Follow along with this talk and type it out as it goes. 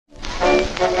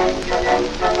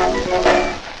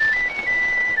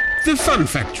The Fun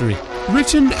Factory,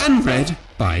 written and read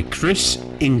by Chris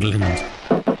England.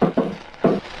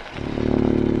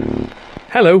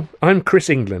 Hello, I'm Chris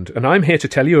England, and I'm here to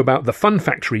tell you about the Fun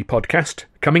Factory podcast,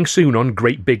 coming soon on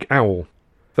Great Big Owl.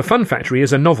 The Fun Factory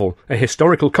is a novel, a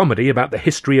historical comedy about the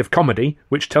history of comedy,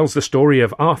 which tells the story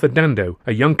of Arthur Dando,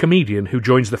 a young comedian who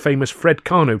joins the famous Fred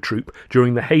Karno troupe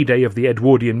during the heyday of the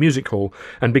Edwardian Music Hall,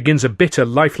 and begins a bitter,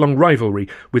 lifelong rivalry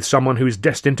with someone who is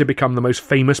destined to become the most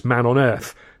famous man on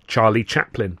earth, Charlie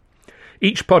Chaplin.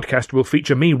 Each podcast will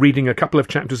feature me reading a couple of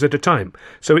chapters at a time,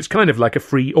 so it's kind of like a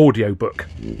free audiobook.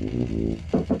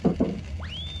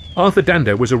 Arthur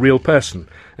Dando was a real person,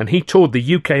 and he toured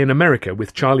the UK and America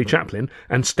with Charlie Chaplin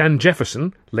and Stan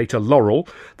Jefferson, later Laurel,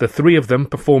 the three of them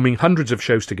performing hundreds of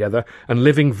shows together and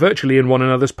living virtually in one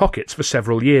another's pockets for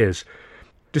several years.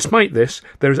 Despite this,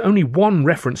 there is only one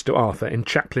reference to Arthur in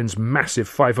Chaplin's massive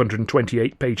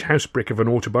 528-page housebrick of an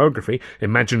autobiography,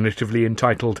 imaginatively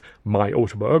entitled My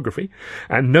Autobiography,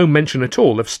 and no mention at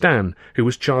all of Stan, who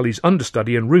was Charlie's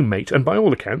understudy and roommate, and by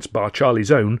all accounts, bar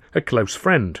Charlie's own, a close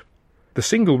friend. The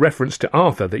single reference to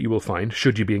Arthur that you will find,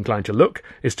 should you be inclined to look,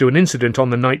 is to an incident on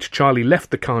the night Charlie left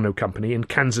the Karno Company in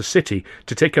Kansas City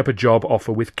to take up a job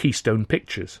offer with Keystone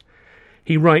Pictures.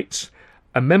 He writes,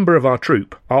 "A member of our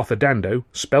troupe, Arthur Dando,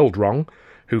 spelled wrong,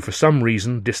 who for some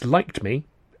reason disliked me."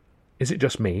 Is it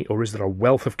just me, or is there a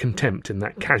wealth of contempt in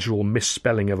that casual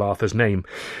misspelling of Arthur's name?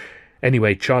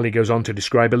 Anyway, Charlie goes on to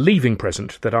describe a leaving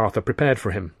present that Arthur prepared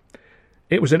for him.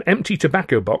 It was an empty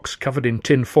tobacco box covered in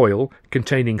tin foil,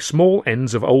 containing small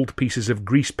ends of old pieces of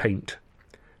grease paint.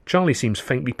 Charlie seems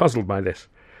faintly puzzled by this.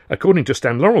 According to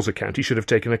Stan Laurel's account, he should have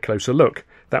taken a closer look.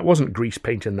 That wasn't grease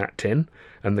paint in that tin,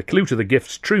 and the clue to the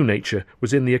gift's true nature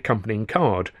was in the accompanying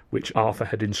card, which Arthur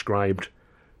had inscribed,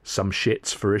 "Some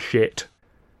shits for a shit."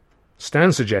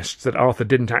 Stan suggests that Arthur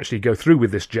didn't actually go through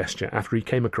with this gesture after he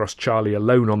came across Charlie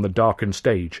alone on the darkened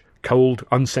stage, cold,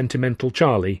 unsentimental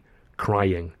Charlie,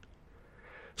 crying.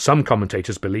 Some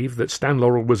commentators believe that Stan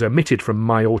Laurel was omitted from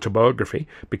My Autobiography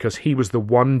because he was the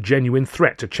one genuine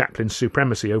threat to Chaplin's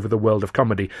supremacy over the world of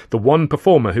comedy, the one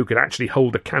performer who could actually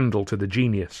hold a candle to the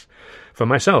genius. For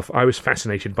myself, I was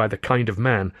fascinated by the kind of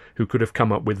man who could have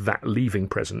come up with that leaving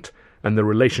present, and the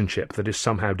relationship that is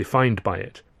somehow defined by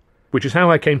it. Which is how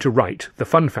I came to write The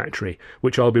Fun Factory,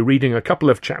 which I'll be reading a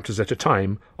couple of chapters at a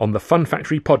time on the Fun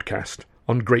Factory podcast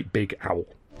on Great Big Owl.